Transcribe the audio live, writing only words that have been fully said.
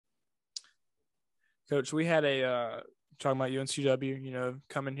Coach, we had talking about UNCW,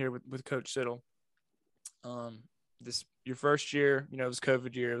 coming here with Coach Siddle. This your first year, it was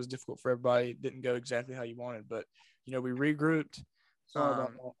COVID year. It was difficult for everybody. It didn't go exactly how you wanted, but we regrouped. Sorry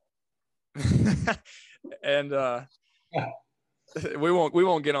about that. And we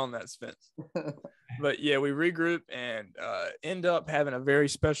won't get on that, Spence. But yeah, we regroup and end up having a very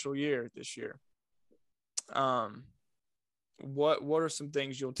special year this year. What are some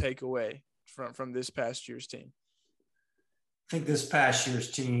things you'll take away from this past year's team? I think this past year's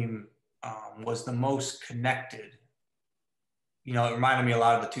team was the most connected. It reminded me a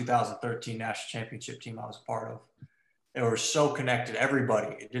lot of the 2013 national championship team I was a part of. They were so connected.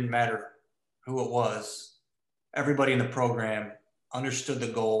 Everybody, it didn't matter who it was. Everybody in the program understood the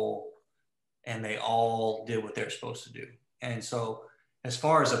goal, and they all did what they're supposed to do. And so as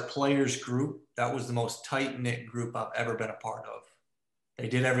far as a players group, that was the most tight-knit group I've ever been a part of. They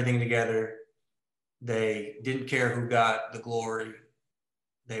did everything together. They didn't care who got the glory.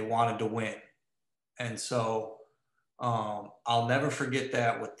 They wanted to win. And so I'll never forget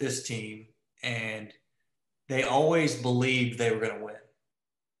that with this team. And they always believed they were going to win.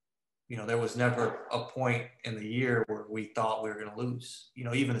 There was never a point in the year where we thought we were going to lose.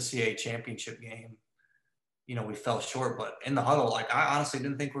 Even the CAA championship game, we fell short. But in the huddle, I honestly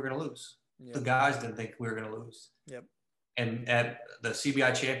didn't think we were going to lose. Yep. The guys didn't think we were going to lose. Yep. And at the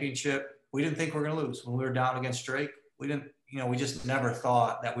CBI championship, we didn't think we were going to lose. When we were down against Drake, we didn't, we just never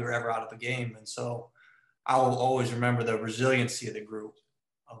thought that we were ever out of the game. And so I will always remember the resiliency of the group,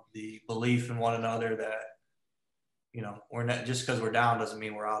 of the belief in one another that, we're not, just because we're down doesn't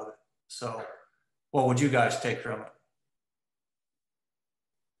mean we're out of it. So what would you guys take from it?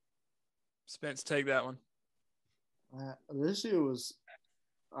 Spence, take that one. This year was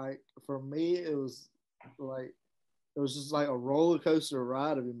for me, it was just like a roller coaster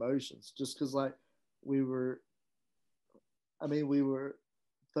ride of emotions, just because we were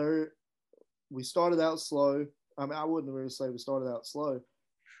third. We started out slow. I wouldn't really say we started out slow.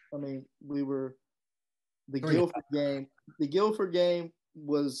 We were the Guilford game. The Guilford game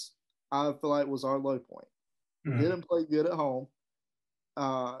was, I feel like, was our low point. We didn't play good at home,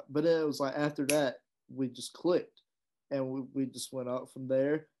 but then it was like after that we just clicked, and we just went up from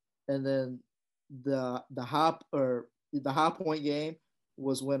there. And then the high point game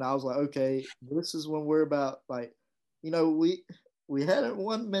was when I was like, okay, this is when we're about we hadn't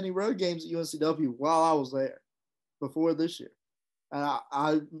won many road games at UNCW while I was there before this year.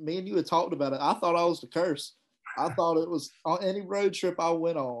 And me and you had talked about it. I thought I was the curse. I thought it was on any road trip I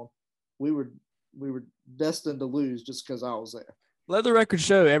went on, we were destined to lose just because I was there. Let the record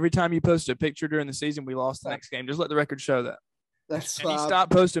show every time you posted a picture during the season, we lost the next game. Just let the record show that. That's and he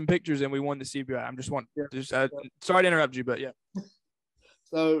stopped posting pictures and we won the CBI. I'm just sorry to interrupt you, but yeah.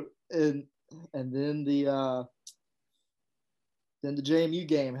 So and then the JMU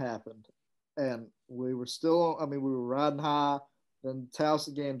game happened, and we were still. We were riding high. Then the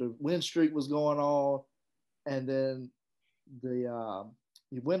Towson game, the win streak was going on, and then you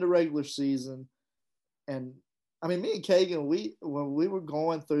win the regular season, and me and Caegan, when we were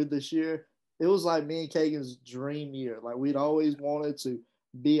going through this year, it was like me and Caegan's dream year. Like, we'd always wanted to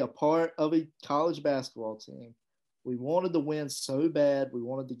be a part of a college basketball team. We wanted to win so bad. We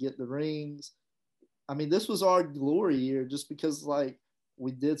wanted to get the rings. This was our glory year just because,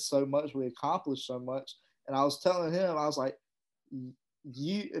 we did so much. We accomplished so much. And I was telling him, I was like,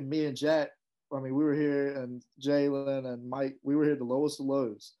 you and me and Jack, we were here, and Jalen and Mike, we were here the lowest of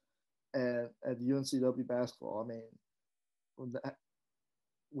lows at UNCW basketball.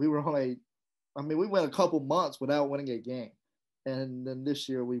 We were on we went a couple months without winning a game. And then this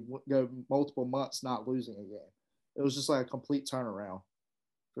year we go multiple months not losing a game. It was just like a complete turnaround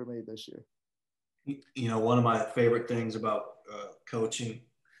for me this year. One of my favorite things about coaching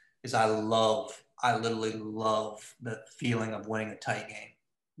is I literally love the feeling of winning a tight game.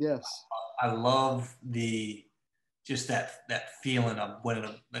 Yes. I love that feeling of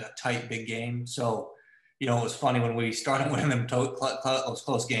winning a tight, big game. So, it was funny when we started winning them those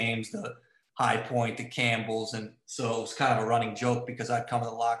close games, the High Point, the Campbells. And so it was kind of a running joke because I'd come in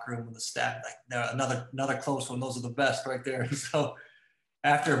the locker room with the staff, another close one. Those are the best right there. So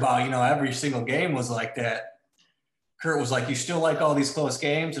after about, every single game was like that, Kurt was like, you still like all these close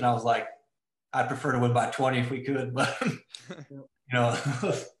games? And I was like, I'd prefer to win by 20 if we could. But,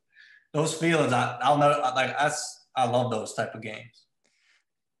 those feelings, I'll know, I love those type of games.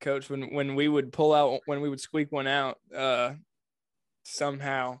 Coach, when we would pull out, when we would squeak one out,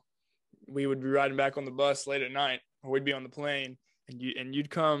 somehow we would be riding back on the bus late at night, or we'd be on the plane, and you'd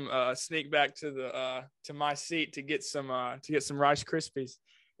come sneak back to my seat to get some Rice Krispies,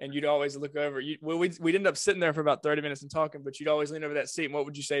 and you'd always look over. We'd end up sitting there for about 30 minutes and talking, but you'd always lean over that seat. And what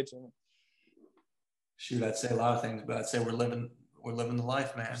would you say to him? Shoot, I'd say a lot of things, but I'd say we're living the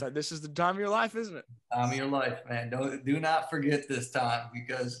life, man. It's like, this is the time of your life, isn't it? Time of your life, man. Do not forget this time,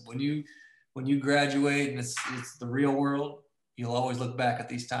 because when you graduate and it's the real world, you'll always look back at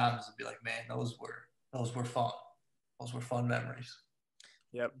these times and be like, man, those were fun. Those were fun memories.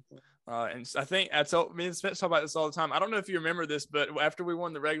 Yep. And I think me and Spence talk about this all the time. I don't know if you remember this, but after we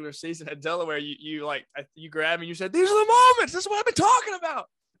won the regular season at Delaware, you grabbed me and you said, "These are the moments. This is what I've been talking about."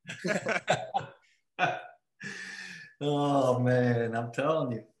 Oh man, I'm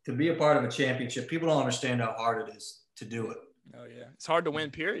telling you, to be a part of a championship, people don't understand how hard it is to do it. Oh yeah, it's hard to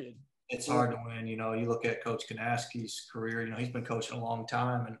win. Period. It's hard to win. You know, you look at Coach Kanaski's career. You know, he's been coaching a long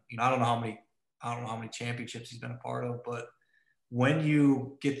time, and I don't know how many championships he's been a part of, but when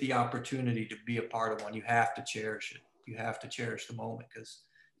you get the opportunity to be a part of one, you have to cherish it. You have to cherish the moment, because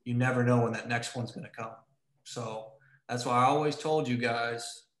you never know when that next one's going to come. So that's why I always told you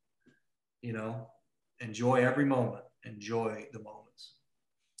guys, you know, enjoy every moment. Enjoy the moments.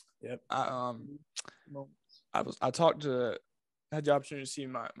 Yep. I had the opportunity to see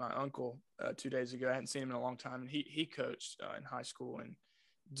my uncle 2 days ago. I hadn't seen him in a long time, and he coached in high school, and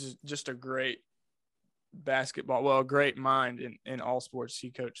just a great basketball, well, a great mind in all sports.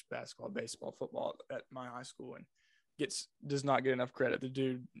 He coached basketball, baseball, football at my high school, and does not get enough credit. The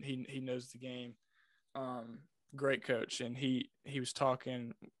dude, he knows the game. Great coach. And he was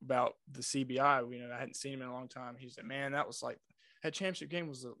talking about the CBI. You know, I hadn't seen him in a long time. He said, man, that championship game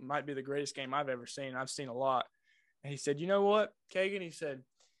might be the greatest game I've ever seen. I've seen a lot. And he said, you know what, Caegan? He said,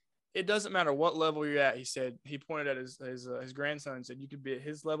 it doesn't matter what level you're at. He said, he pointed at his grandson and said, you could be at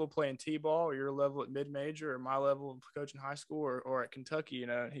his level playing T-ball, or your level at mid-major, or my level of coaching high school, or at Kentucky, you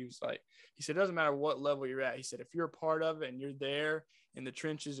know. And he was like, he said, it doesn't matter what level you're at. He said, if you're a part of it and you're there in the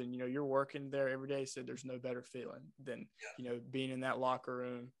trenches and, you know, you're working there every day, he said, there's no better feeling than, you know, being in that locker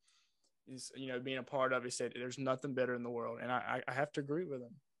room, is, you know, being a part of it. He said, there's nothing better in the world. And I have to agree with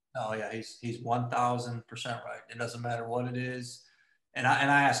him. Oh yeah. He's 1,000% right. It doesn't matter what it is. And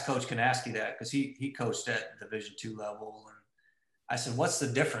I asked Coach Kanaski that, because he coached at Division II level, and I said, "What's the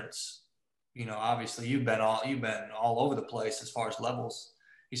difference? You know, obviously you've been all over the place as far as levels."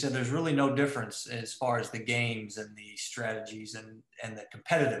 He said, "There's really no difference as far as the games and the strategies and the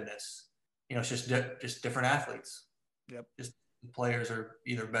competitiveness. You know, it's just different athletes. Yep. Just the players are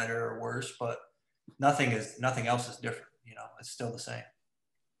either better or worse, but nothing else is different. You know, it's still the same."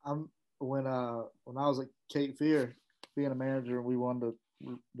 When I was at Cape Fear, being a manager, and we won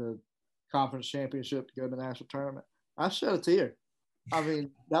the conference championship to go to the national tournament, I shed a tear. I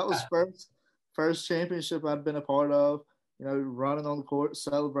mean, that was first championship I'd been a part of, you know, running on the court,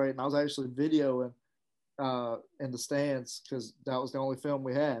 celebrating. I was actually videoing in the stands, because that was the only film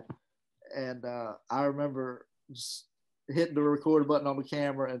we had. And I remember just hitting the record button on the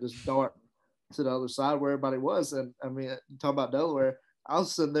camera and just darting to the other side where everybody was. And I mean, talk about Delaware, I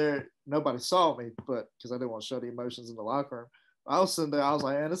was sitting there, nobody saw me, but because I didn't want to show the emotions in the locker room. I was sitting there, I was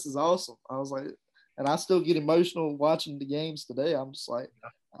like, man, this is awesome. I was like, and I still get emotional watching the games today. I'm just like,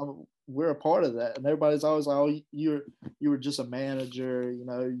 we're a part of that. And everybody's always like, oh, you were just a manager, you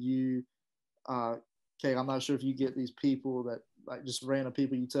know, okay, I'm not sure if you get these people that, like, just random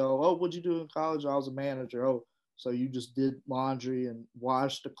people you tell, oh, what'd you do in college? I was a manager. Oh, so you just did laundry and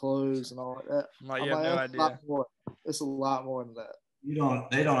washed the clothes and all like that. Like, you have no idea. It's a lot more than that.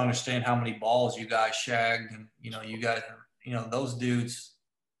 They don't understand how many balls you guys shagged, and, you know, you guys are, you know, those dudes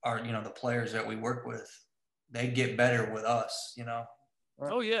are, you know, the players that we work with, they get better with us, you know.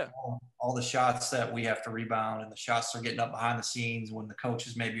 Oh yeah. All the shots that we have to rebound, and the shots they're getting up behind the scenes when the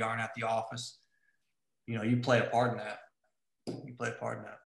coaches maybe aren't at the office, you know, you play a part in that. You play a part in that.